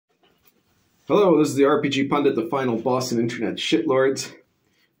Hello, this is the RPG Pundit, the final boss in internet shitlords.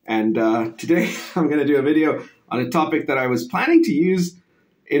 And today I'm going to do a video on a topic that I was planning to use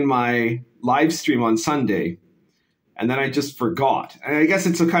in my live stream on Sunday. And then I just forgot. And I guess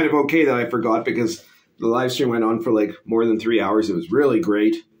it's kind of okay that I forgot because the live stream went on for like more than 3 hours. It was really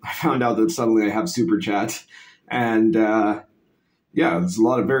great. I found out that suddenly I have super chats. And yeah, there's a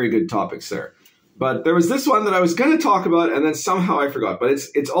lot of very good topics there. But there was this one that I was going to talk about, and then somehow I forgot. But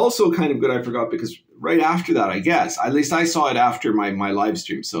it's also kind of good I forgot because right after that, I guess, at least I saw it after my live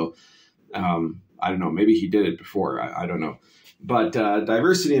stream. So I don't know, maybe he did it before. I don't know. But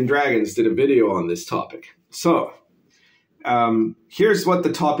Diversity and Dragons did a video on this topic. So here's what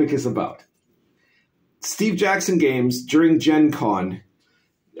the topic is about. Steve Jackson Games, during Gen Con,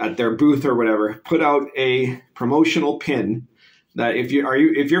 at their booth or whatever, put out a promotional pin that if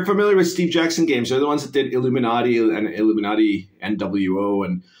you're familiar with Steve Jackson Games, they're the ones that did Illuminati and Illuminati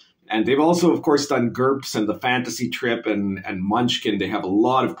NWO, and they've also, of course, done GURPS and the Fantasy Trip and Munchkin. They have a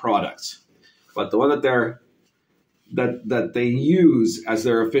lot of products, but the one that they use as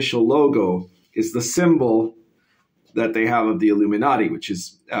their official logo is the symbol that they have of the Illuminati, which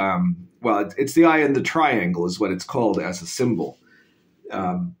is well, it's the eye in the triangle is what it's called as a symbol.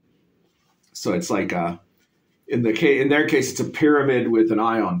 So it's like in their case, it's a pyramid with an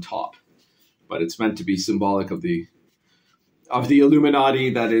eye on top, but it's meant to be symbolic of the Illuminati.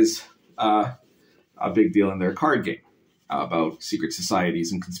 That is a big deal in their card game about secret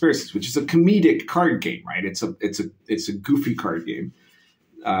societies and conspiracies, which is a comedic card game, right? It's a goofy card game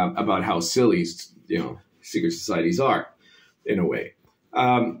about how silly, secret societies are in a way.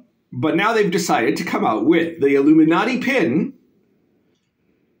 But now they've decided to come out with the Illuminati pin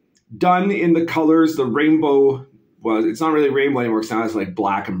done in the colors, the rainbow. Well, it's not really rainbow anymore because now it's like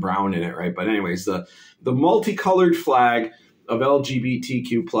black and brown in it, right? But anyways, the multicolored flag of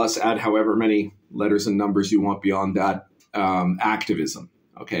LGBTQ plus, add however many letters and numbers you want beyond that, activism,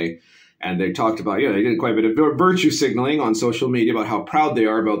 okay? And they talked about, they did quite a bit of virtue signaling on social media about how proud they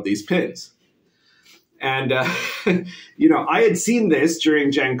are about these pins. And, I had seen this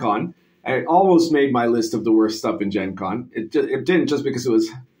during Gen Con. I almost made my list of the worst stuff in Gen Con. It didn't, just because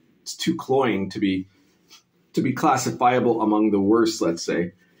it's too cloying to be classifiable among the worst, let's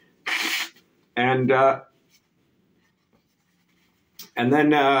say. And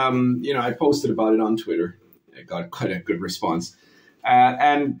then, I posted about it on Twitter. I got quite a good response.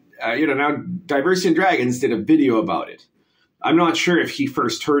 Now Diversity and Dragons did a video about it. I'm not sure if he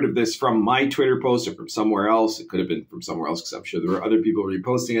first heard of this from my Twitter post or from somewhere else. It could have been from somewhere else because I'm sure there were other people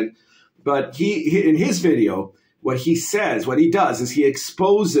reposting it. But he in his video, what he does is he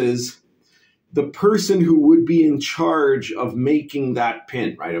exposes the person who would be in charge of making that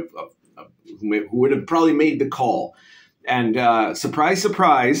pin, right? Who would have probably made the call. And surprise,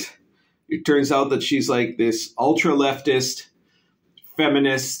 surprise, it turns out that she's like this ultra-leftist,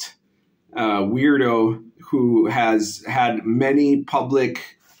 feminist weirdo who has had many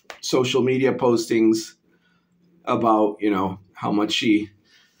public social media postings about, how much she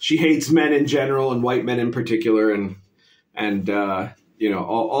hates men in general and white men in particular, and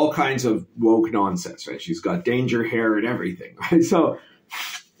all kinds of woke nonsense, right? She's got danger hair and everything, right? So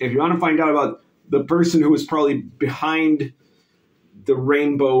if you want to find out about the person who was probably behind the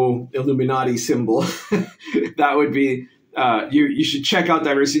rainbow Illuminati symbol, that would be, you should check out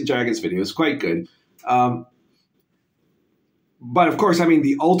Diversity and Dragons video. It's quite good. But of course,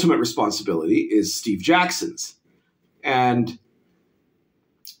 the ultimate responsibility is Steve Jackson's. And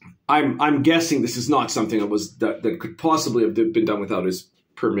I'm guessing this is not something that could possibly have been done without his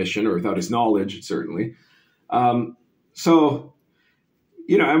permission or without his knowledge, certainly. And Steve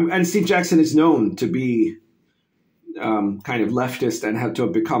Jackson is known to be kind of leftist and had to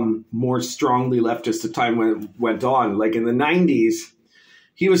have become more strongly leftist as time went on. Like in the 90s,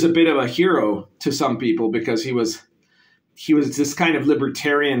 he was a bit of a hero to some people because he was this kind of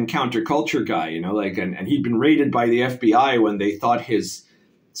libertarian counterculture guy, and he'd been raided by the FBI when they thought his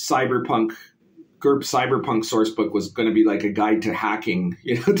GURP cyberpunk source book was going to be like a guide to hacking,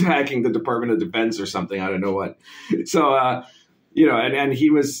 to hacking the Department of Defense or something. I don't know what. So, and he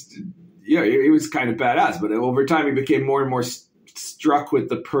was, he was kind of badass, but over time he became more and more struck with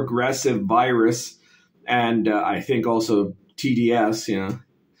the progressive virus and I think also TDS,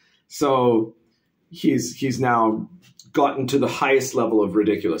 So he's now gotten to the highest level of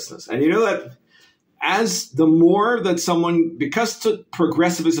ridiculousness. And that as the more that because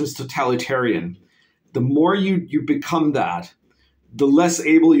progressivism is totalitarian, the more you become that, the less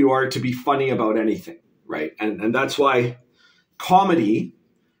able you are to be funny about anything, right? And that's why comedy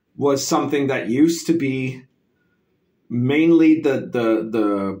was something that used to be mainly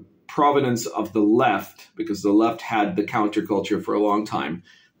the provenance of the left, because the left had the counterculture for a long time.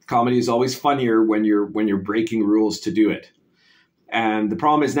 Comedy is always funnier when you're breaking rules to do it. And the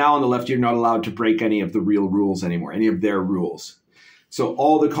problem is now on the left, you're not allowed to break any of the real rules anymore, any of their rules. So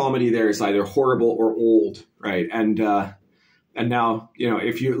all the comedy there is either horrible or old, right? And now, you know,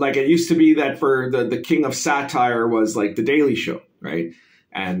 if you, like, it used to be that for the king of satire was like The Daily Show, right?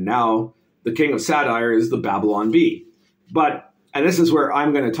 And now the king of satire is the Babylon Bee. But, and this is where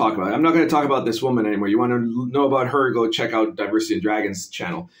I'm going to talk about it. I'm not going to talk about this woman anymore. You want to know about her, go check out Diversity and Dragons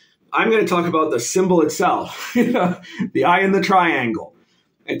channel. I'm going to talk about the symbol itself, you know, the eye in the triangle.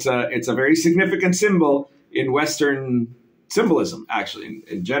 It's a very significant symbol in Western symbolism, actually,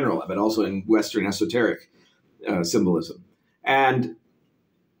 in general, but also in Western esoteric symbolism. And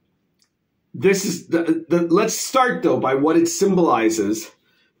this is let's start, though, by what it symbolizes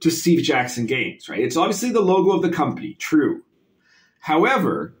to Steve Jackson Games, right? It's obviously the logo of the company, true.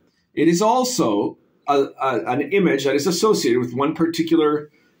 However, it is also an image that is associated with one particular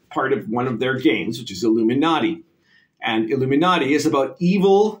part of one of their games, which is Illuminati. And Illuminati is about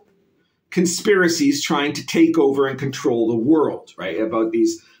evil conspiracies trying to take over and control the world, right? About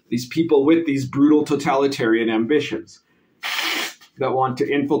these people with these brutal totalitarian ambitions that want to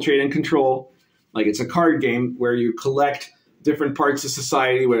infiltrate and control. Like, it's a card game where you collect different parts of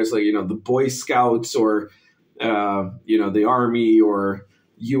society, where it's like, you know, the Boy Scouts or, you know, the army or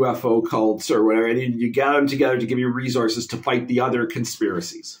UFO cults or whatever, and you gather them together to give you resources to fight the other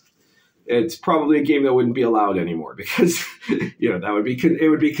conspiracies. It's probably a game that wouldn't be allowed anymore because, you know, it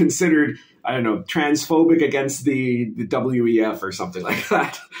would be considered, I don't know, transphobic against the WEF or something like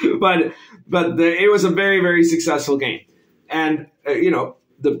that. But it was a very, very successful game. And, you know,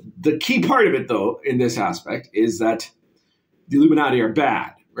 the key part of it, though, in this aspect is that the Illuminati are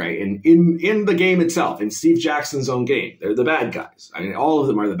bad, right? And in the game itself, in Steve Jackson's own game, they're the bad guys. I mean, all of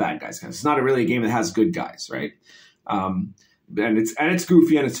them are the bad guys. It's not really a game that has good guys, right? And it's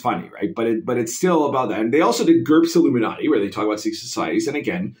goofy and it's funny, right? But it's still about that. And they also did GURPS Illuminati, where they talk about secret societies. And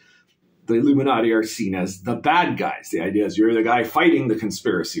again, the Illuminati are seen as the bad guys. The idea is you're the guy fighting the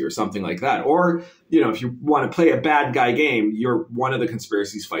conspiracy or something like that. Or, you know, if you want to play a bad guy game, you're one of the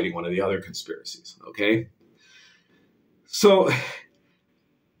conspiracies fighting one of the other conspiracies, okay? So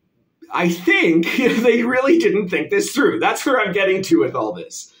I think they really didn't think this through. That's where I'm getting to with all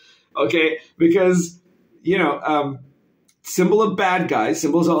this, okay? Because, you know, symbol of bad guys,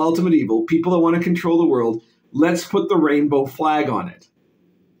 symbols of ultimate evil, people that want to control the world, let's put the rainbow flag on it,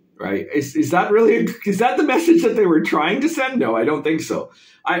 right? Is that the message that they were trying to send? No, I don't think so.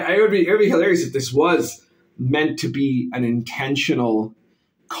 It would be hilarious if this was meant to be an intentional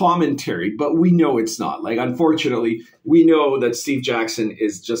commentary, but we know it's not. Like, unfortunately, we know that Steve Jackson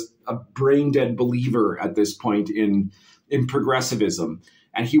is just a brain dead believer at this point in progressivism,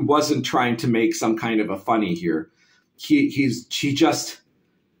 and he wasn't trying to make some kind of a funny here. He just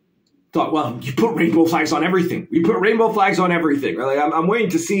thought, well, you put rainbow flags on everything. We put rainbow flags on everything. Like, I'm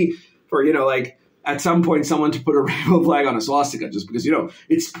waiting to see for, you know, like at some point someone to put a rainbow flag on a swastika, just because, you know,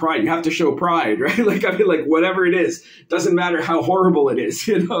 it's pride. You have to show pride, right? Like, I mean, like, whatever it is, doesn't matter how horrible it is,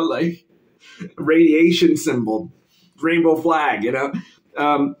 you know, like radiation symbol, rainbow flag, you know?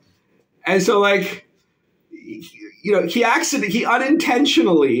 And so, like, you know, he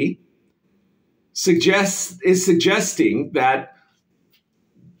unintentionally is suggesting that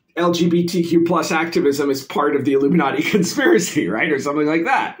LGBTQ plus activism is part of the Illuminati conspiracy, right? Or something like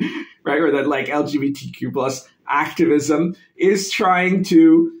that, right? Or that, like, LGBTQ plus activism is trying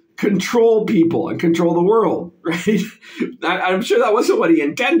to control people and control the world, right? I'm sure that wasn't what he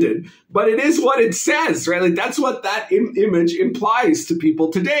intended, but it is what it says, right? Like, that's what that image implies to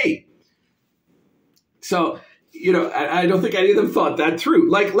people today. So, you know, I don't think any of them thought that through.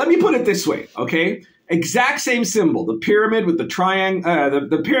 Like, let me put it this way, okay? Exact same symbol, the pyramid with the triangle,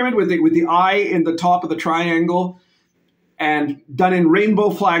 the pyramid with the eye in the top of the triangle, and done in rainbow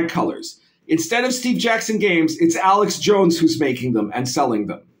flag colors. Instead of Steve Jackson Games, it's Alex Jones who's making them and selling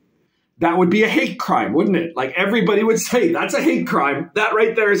them. That would be a hate crime, wouldn't it? Like, everybody would say, that's a hate crime. That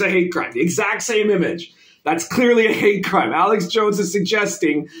right there is a hate crime. The exact same image. That's clearly a hate crime. Alex Jones is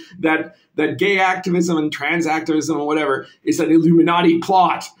suggesting that gay activism and trans activism and whatever is an Illuminati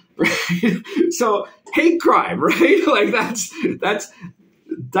plot, right? So, hate crime, right? Like, that's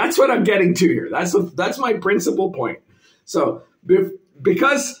what I'm getting to here. That's my principal point. So,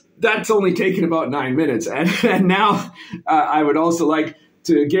 because that's only taken about 9 minutes, and now I would also like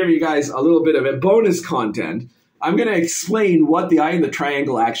to give you guys a little bit of a bonus content. I'm going to explain what the eye in the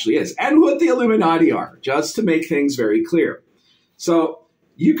triangle actually is and what the Illuminati are, just to make things very clear. So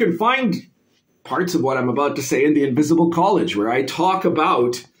you can find parts of what I'm about to say in The Invisible College, where I talk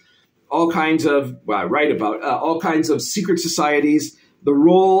about all kinds of, well, I write about all kinds of secret societies, the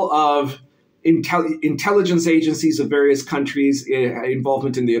role of intelligence agencies of various countries,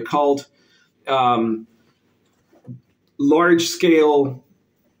 involvement in the occult, large-scale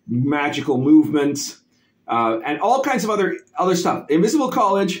magical movements, and all kinds of other stuff. Invisible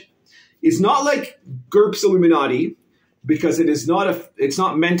College is not like GURPS Illuminati, because it's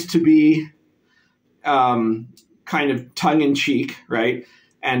not meant to be kind of tongue-in-cheek, right?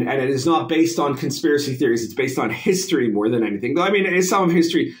 And it is not based on conspiracy theories. It's based on history more than anything. Though, I mean, some of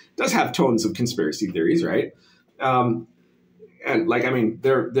history does have tones of conspiracy theories, right? And like, I mean,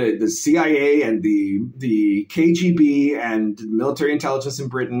 the CIA and the KGB and military intelligence in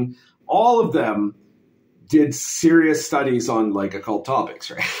Britain, all of them did serious studies on like occult topics,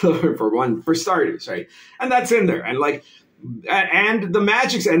 right? for starters, right? And that's in there. And like, and the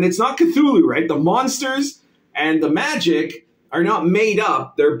magic, and it's not Cthulhu, right? The monsters and the magic are not made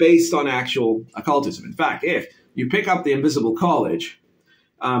up. They're based on actual occultism. In fact, if you pick up the Invisible College,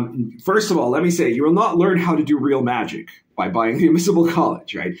 first of all, let me say, you will not learn how to do real magic by buying the Invisible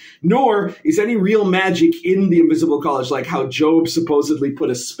College, right? Nor is any real magic in the Invisible College, like how Job supposedly put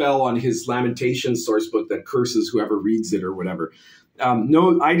a spell on his Lamentations source book that curses whoever reads it or whatever.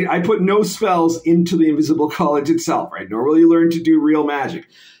 No, I put no spells into the Invisible College itself, right? Nor will you learn to do real magic.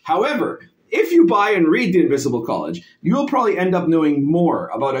 However, if you buy and read the Invisible College, you will probably end up knowing more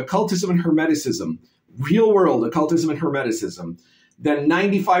about occultism and hermeticism, real world occultism and hermeticism, than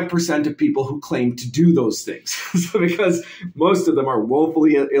 95% of people who claim to do those things. Because most of them are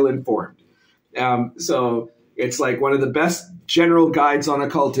woefully ill-informed. So it's like one of the best general guides on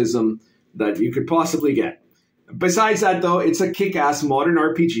occultism that you could possibly get. Besides that, though, it's a kick-ass modern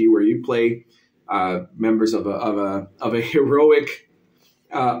RPG where you play members of a heroic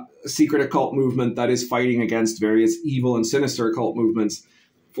secret occult movement that is fighting against various evil and sinister occult movements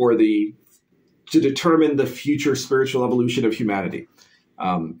to determine the future spiritual evolution of humanity.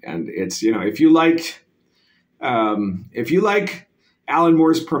 And it's, you know, if you like Alan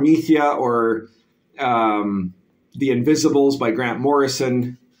Moore's Promethea or The Invisibles by Grant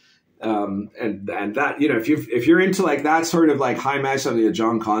Morrison, and that, you know, if you're into like that sort of like high magic stuff, like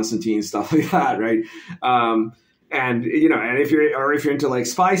John Constantine, stuff like that, right? And, you know, and if you're into like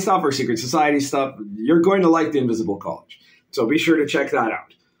spy stuff or secret society stuff, you're going to like the Invisible College. So be sure to check that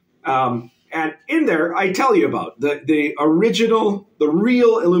out. And in there, I tell you about the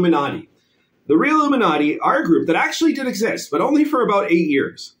real Illuminati. The real Illuminati are a group that actually did exist, but only for about 8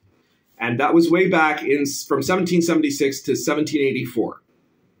 years. And that was way back from 1776 to 1784.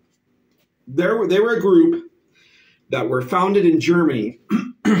 They were a group that were founded in Germany.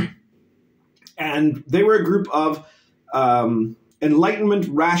 And they were a group of Enlightenment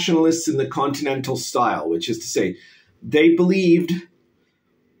rationalists in the continental style, which is to say, they believed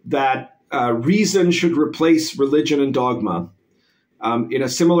that reason should replace religion and dogma in a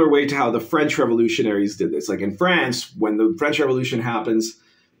similar way to how the French revolutionaries did this. Like in France, when the French Revolution happens,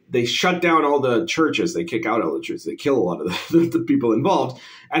 they shut down all the churches. They kick out all the churches. They kill a lot of the people involved.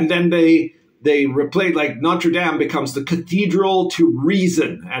 And then they replaced, like Notre Dame becomes the cathedral to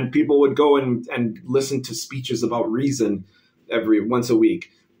reason. And people would go and listen to speeches about reason once a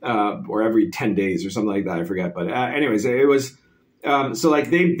week or every 10 days or something like that. I forget. But anyways, it was... so like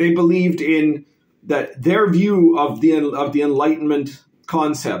they believed in that their view of the Enlightenment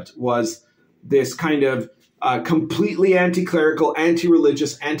concept was this kind of completely anti-clerical,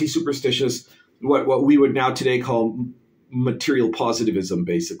 anti-religious, anti-superstitious, what we would now today call material positivism,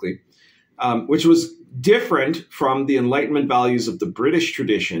 basically, which was different from the Enlightenment values of the British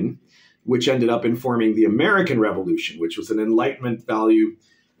tradition, which ended up informing the American Revolution, which was an Enlightenment value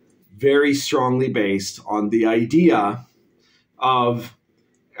very strongly based on the idea of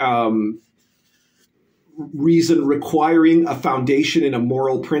reason requiring a foundation in a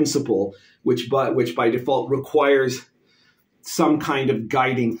moral principle, which by default requires some kind of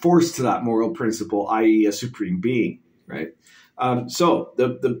guiding force to that moral principle, i.e. a supreme being, right? So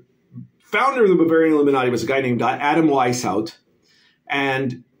the founder of the Bavarian Illuminati was a guy named Adam Weishaupt,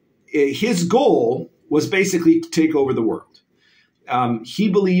 and his goal was basically to take over the world. He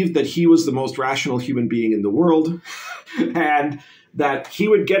believed that he was the most rational human being in the world, and that he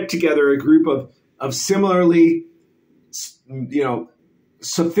would get together a group of similarly, you know,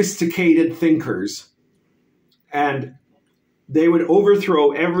 sophisticated thinkers, and they would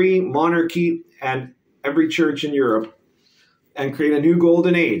overthrow every monarchy and every church in Europe and create a new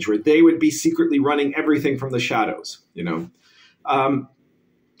golden age where they would be secretly running everything from the shadows, you know.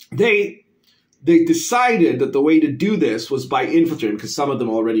 They decided that the way to do this was by infiltrating, because some of them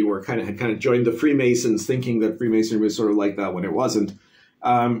already were had joined the Freemasons, thinking that Freemasonry was sort of like that when it wasn't.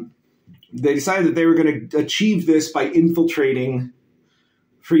 they decided that they were going to achieve this by infiltrating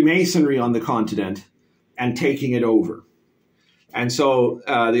Freemasonry on the continent and taking it over. And so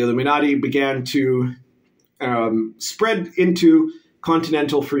the Illuminati began to spread into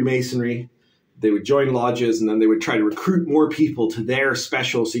continental Freemasonry. They would join lodges, and then they would try to recruit more people to their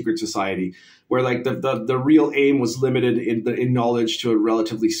special secret society, where like the real aim was limited in knowledge to a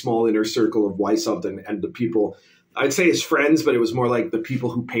relatively small inner circle of Weishaupt and the people, I'd say his friends, but it was more like the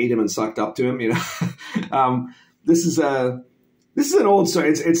people who paid him and sucked up to him. You know, this is an old story.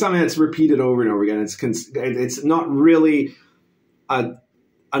 It's something that's repeated over and over again. It's not really an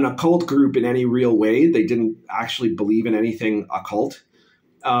occult group in any real way. They didn't actually believe in anything occult.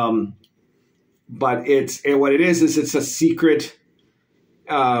 But what it is it's a secret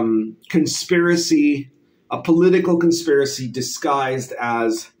conspiracy, a political conspiracy disguised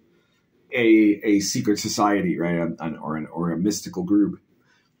as a secret society, right? Or a mystical group.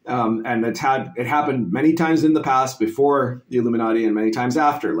 And it happened many times in the past before the Illuminati and many times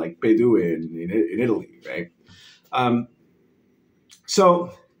after, like Mewe in Italy, right?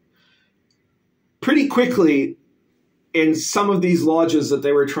 So pretty quickly, in some of these lodges that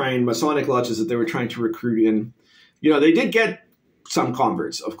they were trying, Masonic lodges that they were trying to recruit in, you know, they did get some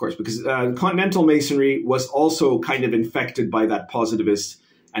converts, of course, because continental Masonry was also kind of infected by that positivist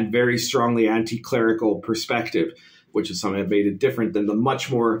and very strongly anti-clerical perspective, which is something that made it different than the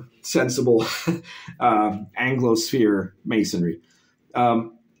much more sensible Anglosphere Masonry.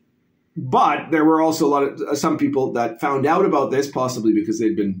 But there were also some people that found out about this, possibly because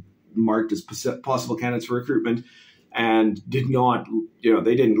they'd been marked as possible candidates for recruitment, and did not, you know,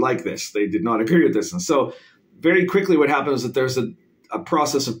 they didn't like this. They did not agree with this. And so very quickly what happened is that there's a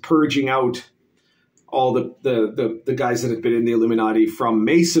process of purging out all the guys that had been in the Illuminati from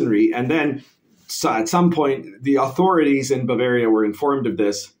Masonry. And then at some point, the authorities in Bavaria were informed of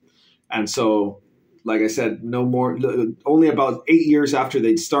this. And so, like I said, only about 8 years after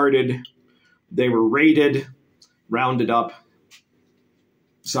they'd started, they were raided, rounded up.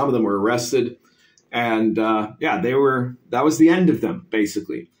 Some of them were arrested. And yeah, that was the end of them,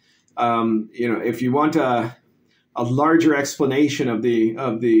 basically. You know, if you want a larger explanation of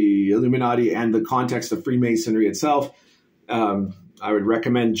the Illuminati and the context of Freemasonry itself, I would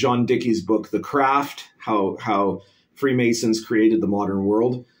recommend John Dickey's book, The Craft, how Freemasons created the modern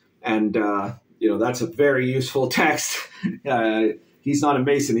world. And you know, that's a very useful text. He's not a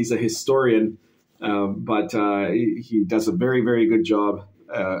Mason, he's a historian, but he does a very, very good job,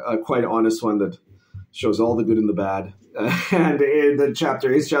 a quite honest one that shows all the good and the bad. And his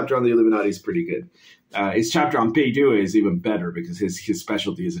chapter on the Illuminati is pretty good. His chapter on Mewe is even better because his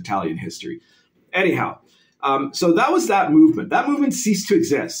specialty is Italian history. Anyhow, so that was that movement. That movement ceased to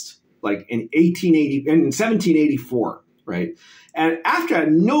exist, like in 1784, right? And after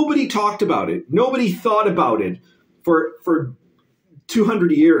that, nobody talked about it. Nobody thought about it for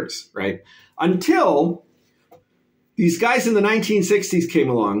 200 years, right? Until these guys in the 1960s came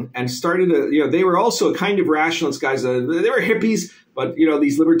along and started you know, they were also kind of rationalist guys. They were hippies, but, you know,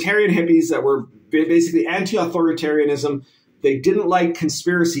 these libertarian hippies that were basically anti-authoritarianism. They didn't like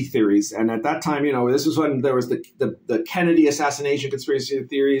conspiracy theories. And at that time, you know, this was when there was the Kennedy assassination conspiracy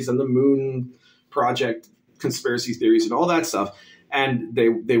theories and the Moon Project conspiracy theories and all that stuff. And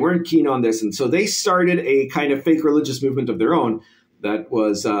they weren't keen on this. And so they started a kind of fake religious movement of their own that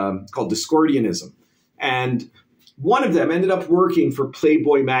was called Discordianism. And one of them ended up working for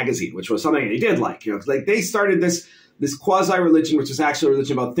Playboy magazine, which was something they did like. You know, like they started this quasi-religion, which was actually a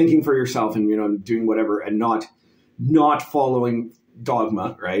religion about thinking for yourself and, you know, doing whatever and not following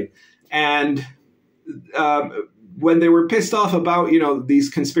dogma, right? And when they were pissed off about, you know, these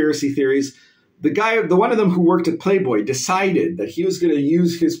conspiracy theories, the one of them who worked at Playboy decided that he was going to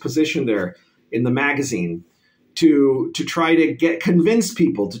use his position there in the magazine to try to convince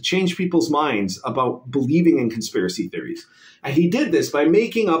people, to change people's minds about believing in conspiracy theories. And he did this by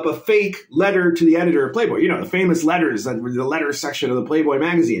making up a fake letter to the editor of Playboy. You know, the famous letters, the letters section of the Playboy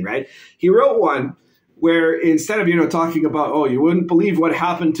magazine, right? He wrote one where instead of, you know, talking about, oh, you wouldn't believe what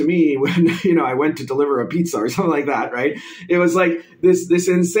happened to me when, you know, I went to deliver a pizza or something like that, right? It was like this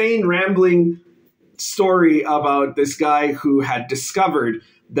insane rambling story about this guy who had discovered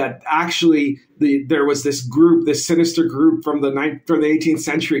that actually there was this group, this sinister group from the 18th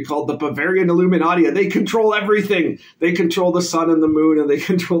century called the Bavarian Illuminati. They control everything. They control the sun and the moon, and they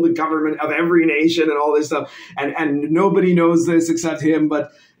control the government of every nation and all this stuff. And nobody knows this except him,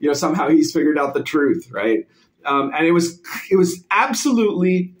 but, you know, somehow he's figured out the truth, right? And it was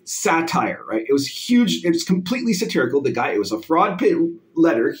absolutely satire, right? It was huge. It was completely satirical. The guy, it was a fraud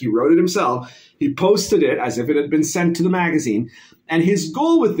letter. He wrote it himself. He posted it as if it had been sent to the magazine. And his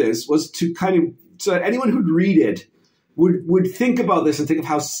goal with this was to kind of, so that anyone who'd read it would think about this and think of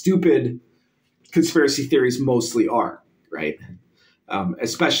how stupid conspiracy theories mostly are, right?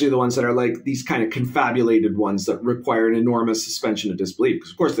 Especially the ones that are like these kind of confabulated ones that require an enormous suspension of disbelief.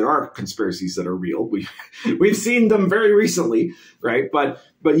 Because of course there are conspiracies that are real. We've seen them very recently, right? But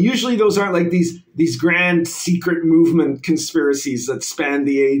usually those aren't like these grand secret movement conspiracies that span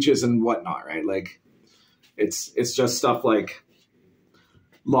the ages and whatnot, right? Like it's just stuff like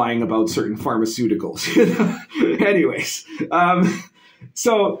lying about certain pharmaceuticals. Anyways,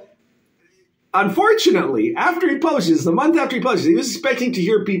 so. Unfortunately, after he publishes, the month after he publishes, he was expecting to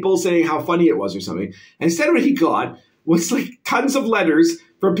hear people saying how funny it was or something. And instead what he got was like tons of letters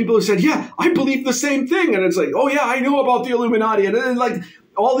from people who said, yeah, I believe the same thing. And it's like, oh yeah, I know about the Illuminati. And then like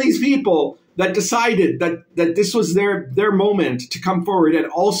all these people that decided that this was their moment to come forward and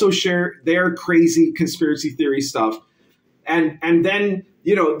also share their crazy conspiracy theory stuff. And then,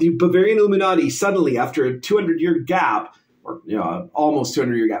 you know, the Bavarian Illuminati suddenly, after a 200-year gap, or almost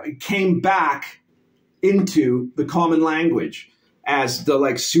 200-year gap, it came back into the common language as the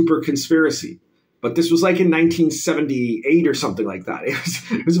like super conspiracy. But this was like in 1978 or something like that.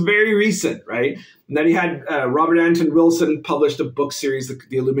 It was very recent, right? And then he had Robert Anton Wilson published a book series, the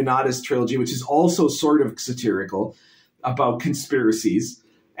Illuminatus trilogy, which is also sort of satirical about conspiracies.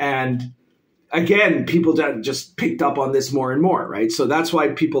 And again, people just picked up on this more and more, right? So that's why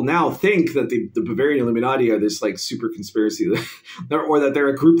people now think that the Bavarian Illuminati are this like super conspiracy, or that they're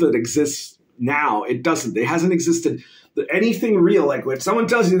a group that exists now. It doesn't. It hasn't existed. Anything real, like when someone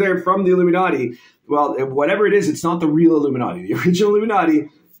tells you they're from the Illuminati, well, whatever it is, it's not the real Illuminati. The original Illuminati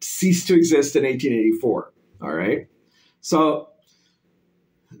ceased to exist in 1884. All right, so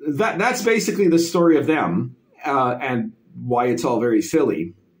that's basically the story of them and why it's all very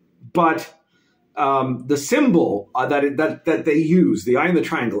silly, but. The symbol that they use, the eye in the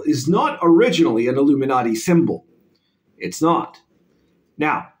triangle, is not originally an Illuminati symbol. It's not.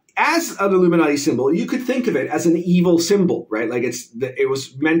 Now, as an Illuminati symbol, you could think of it as an evil symbol, right? Like it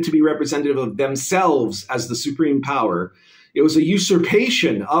was meant to be representative of themselves as the supreme power. It was a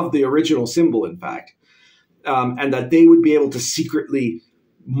usurpation of the original symbol, in fact, and that they would be able to secretly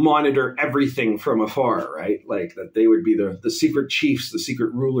monitor everything from afar, right? Like that they would be the secret chiefs, the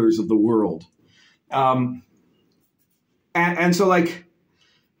secret rulers of the world. And so like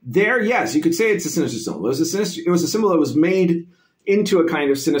there, yes, you could say it's a sinister symbol. It was a symbol that was made into a kind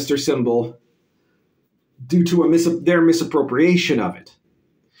of sinister symbol due to their misappropriation of it.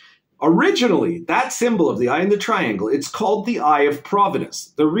 Originally, that symbol of the eye in the triangle, it's called the Eye of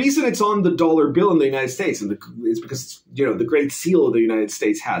Providence. The reason it's on the dollar bill in the United States is because, you know, the Great Seal of the United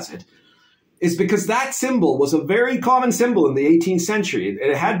States has it. Is because that symbol was a very common symbol in the 18th century.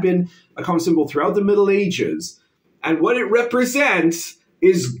 It had been a common symbol throughout the Middle Ages. And what it represents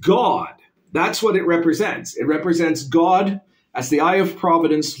is God. That's what it represents. It represents God as the eye of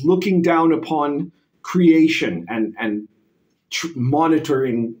providence looking down upon creation and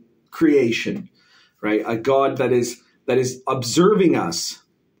monitoring creation, right? A God that is observing us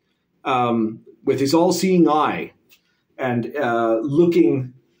with his all-seeing eye and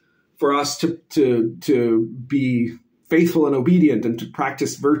looking for us to be faithful and obedient and to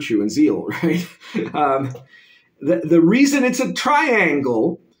practice virtue and zeal, right? The reason it's a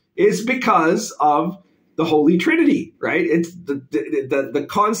triangle is because of the Holy Trinity, right? It's the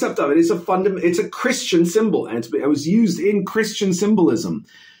concept of it is it's a Christian symbol, and it was used in Christian symbolism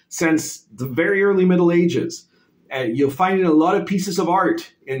since the very early Middle Ages. You'll find in a lot of pieces of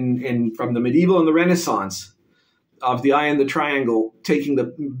art from the medieval and the Renaissance of the eye in the triangle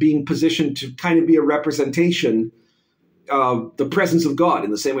being positioned to kind of be a representation of the presence of God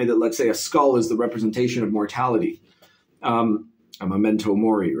in the same way that, let's say, a skull is the representation of mortality. A memento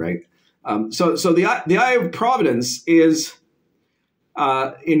mori, right? So the eye of providence is,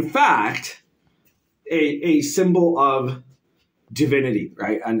 in fact, a symbol of divinity,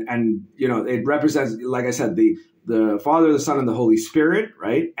 right? And you know, it represents, like I said, the Father, the Son, and the Holy Spirit,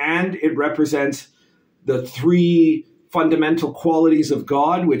 right? And it represents the three fundamental qualities of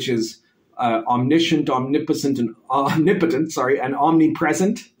God, which is omniscient, omnipotent, and omnipotent, and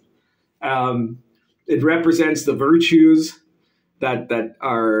omnipresent. It represents the virtues that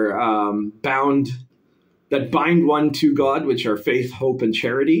are that bind one to God, which are faith, hope, and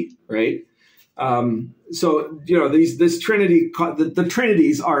charity, right? So you know, this Trinity, the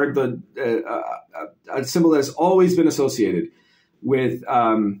Trinities are a symbol that has always been associated with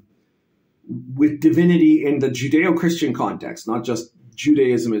with divinity in the Judeo-Christian context, not just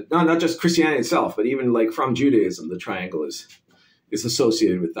Judaism, not just Christianity itself, but even like from Judaism, the triangle is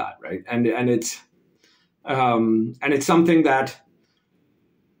associated with that, right? And it's something that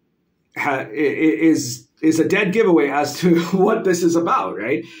is a dead giveaway as to what this is about,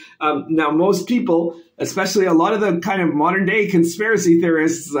 right? Now, most people, especially a lot of the kind of modern day conspiracy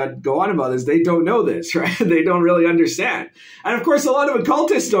theorists that go on about this, they don't know this, right? They don't really understand. And of course, a lot of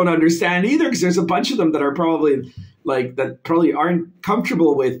occultists don't understand either, because there's a bunch of them that are probably aren't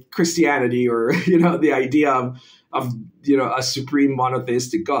comfortable with Christianity or, the idea of a supreme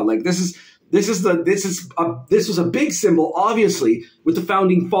monotheistic God. Like this was a big symbol, obviously, with the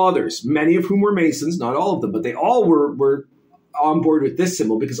founding fathers, many of whom were Masons, not all of them, but they all were on board with this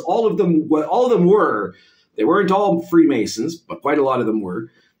symbol, because all of them were. They weren't all Freemasons, but quite a lot of them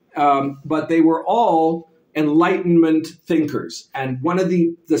were. But they were all Enlightenment thinkers. And one of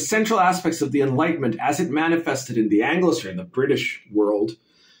the central aspects of the Enlightenment, as it manifested in the Anglosphere, in the British world,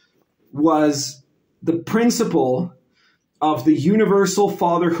 was the principle of the universal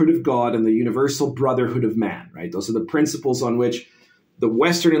fatherhood of God and the universal brotherhood of man, right? Those are the principles on which the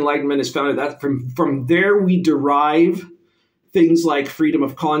Western Enlightenment is founded. That from there we derive things like freedom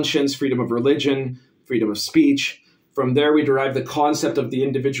of conscience, freedom of religion, freedom of speech. From there we derive the concept of the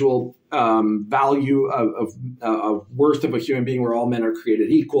individual value of worth of a human being, where all men are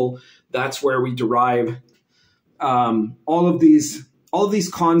created equal. That's where we derive all of these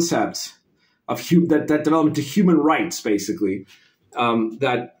concepts of that develop into human rights, basically,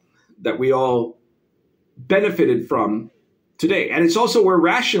 that we all benefited from today. And it's also where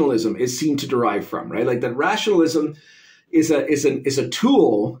rationalism is seen to derive from, right? Like that rationalism is a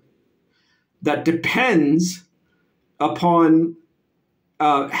tool that depends upon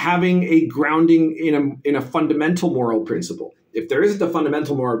having a grounding in a fundamental moral principle. If there isn't a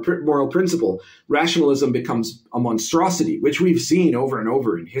fundamental moral principle, rationalism becomes a monstrosity, which we've seen over and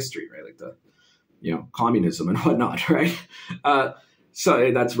over in history, right? Like the communism and whatnot, right?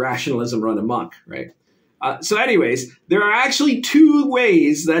 So that's rationalism run amok, right? So anyways, there are actually two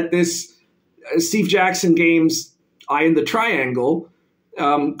ways that this Steve Jackson Games Eye in the Triangle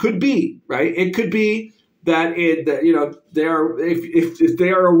could be, right? It could be that if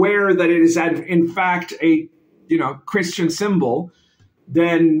they are aware that it is in fact a Christian symbol,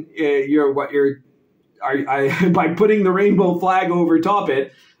 then by putting the rainbow flag over top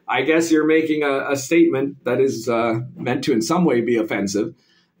it, I guess you're making a statement that is meant to in some way be offensive,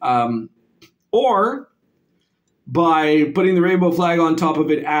 or by putting the rainbow flag on top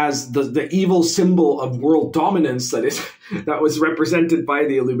of it as the evil symbol of world dominance that was represented by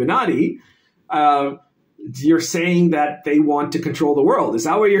the Illuminati. You're saying that they want to control the world. Is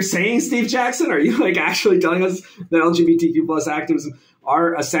that what you're saying, Steve Jackson? Are you actually telling us that LGBTQ plus activism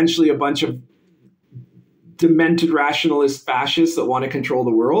are essentially a bunch of demented rationalist fascists that want to control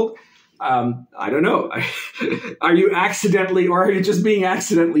the world? I don't know. Are you accidentally, or are you just being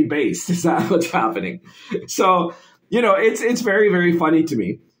accidentally based? Is that what's happening? So, it's very, very funny to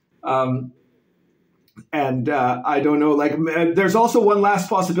me. And I don't know, there's also one last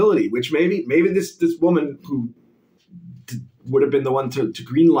possibility, which maybe this woman who would have been the one to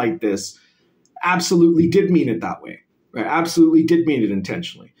greenlight this absolutely did mean it that way, right? Absolutely did mean it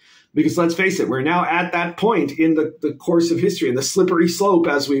intentionally. Because let's face it, we're now at that point in the course of history, in the slippery slope,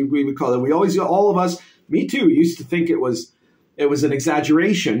 as we would call it. We always, all of us, me too, used to think it was an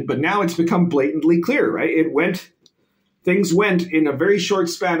exaggeration, but now it's become blatantly clear, right? Things went in a very short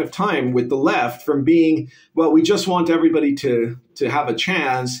span of time with the left from being, well, we just want everybody to have a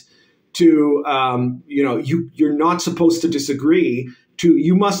chance to, you're not supposed to disagree, to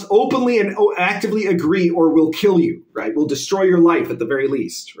you must openly and actively agree or we'll kill you, right? We'll destroy your life at the very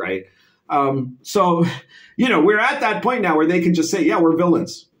least, right? So, we're at that point now where they can just say, yeah, we're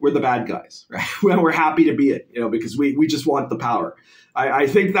villains. We're the bad guys, right? We're happy to be it, because we just want the power. I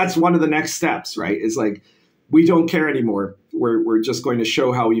think that's one of the next steps, right? It's like, we don't care anymore. We're just going to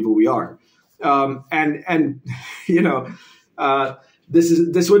show how evil we are. This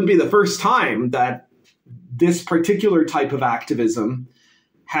wouldn't be the first time that this particular type of activism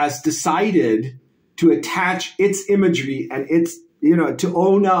has decided to attach its imagery and its, to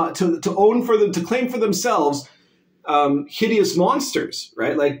claim for themselves hideous monsters,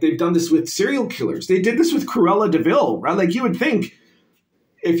 right? Like they've done this with serial killers. They did this with Cruella de Vil, right? Like you would think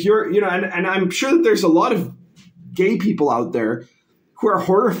if you're, and I'm sure that there's a lot of gay people out there who are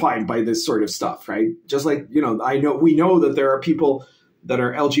horrified by this sort of stuff, right? Just like, we know that there are people that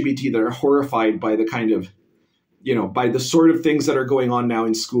are LGBT that are horrified by the kind of, by the sort of things that are going on now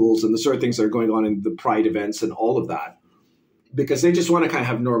in schools and the sort of things that are going on in the pride events and all of that. because they just want to kind of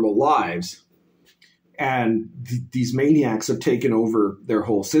have normal lives. And these maniacs have taken over their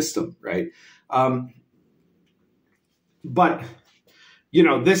whole system, right? But, you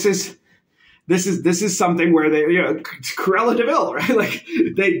know, this is something where they, you know, Cruella de Vil, right? Like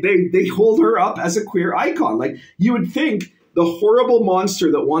they hold her up as a queer icon. Like, you would think the horrible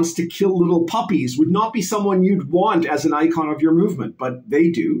monster that wants to kill little puppies would not be someone you'd want as an icon of your movement, but they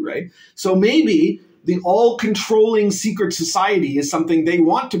do, right? So maybe the all-controlling secret society is something they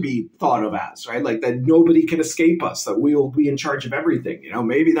want to be thought of as, right? Like that nobody can escape us, that we will be in charge of everything, you know?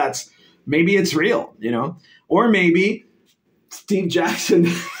 Maybe it's real, you know? Or maybe Steve Jackson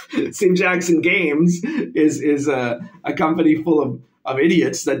Games is a company full of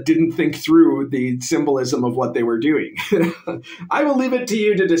idiots that didn't think through the symbolism of what they were doing. I will leave it to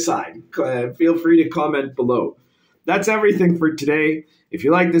you to decide. Feel free to comment below. That's everything for today. If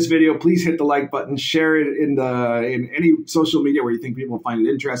you like this video, please hit the like button, share it in any social media where you think people find it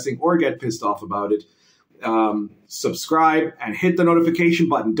interesting or get pissed off about it. Subscribe and hit the notification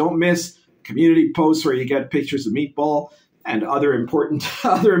button. Don't miss community posts where you get pictures of Meatball and other important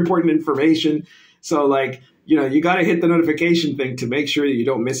information. So, like, you know, you got to hit the notification thing to make sure that you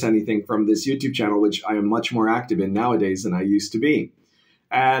don't miss anything from this YouTube channel, which I am much more active in nowadays than I used to be.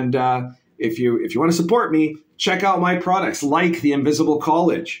 And if you want to support me, check out my products like The Invisible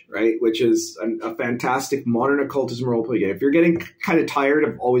College, right, which is a fantastic modern occultism roleplay game. If you're getting kind of tired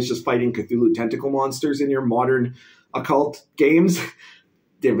of always just fighting Cthulhu tentacle monsters in your modern occult games,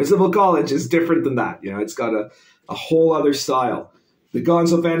 The Invisible College is different than that. You know, it's got a whole other style. The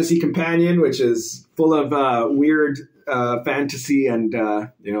Gonzo Fantasy Companion, which is full of weird fantasy and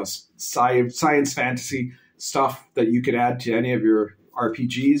you know, science fantasy stuff that you could add to any of your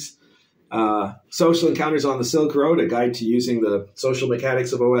RPGs. Social Encounters on the Silk Road, a guide to using the social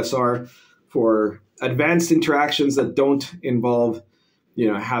mechanics of OSR for advanced interactions that don't involve,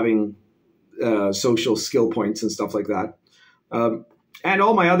 you know, having social skill points and stuff like that. And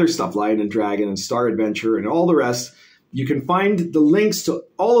all my other stuff, Lion and Dragon and Star Adventure and all the rest. You can find the links to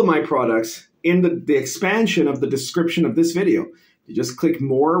all of my products in the expansion of the description of this video. You just click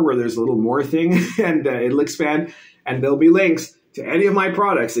more where there's a little more thing and it'll expand, and there'll be links to any of my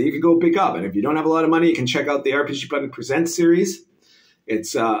products that you could go pick up. And if you don't have a lot of money, you can check out the RPG Button Presents series.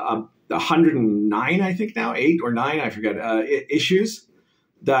 It's 109, I think now, 8 or 9, I forget, issues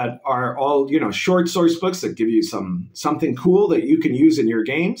that are all, you know, short source books that give you something cool that you can use in your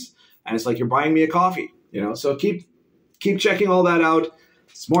games. And it's like you're buying me a coffee, you know. So keep checking all that out.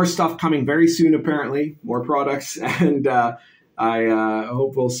 There's more stuff coming very soon, apparently, more products. And I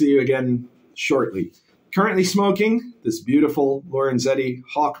hope we'll see you again shortly. Currently smoking this beautiful Lorenzetti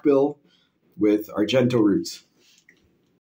Hawkbill with Argento roots.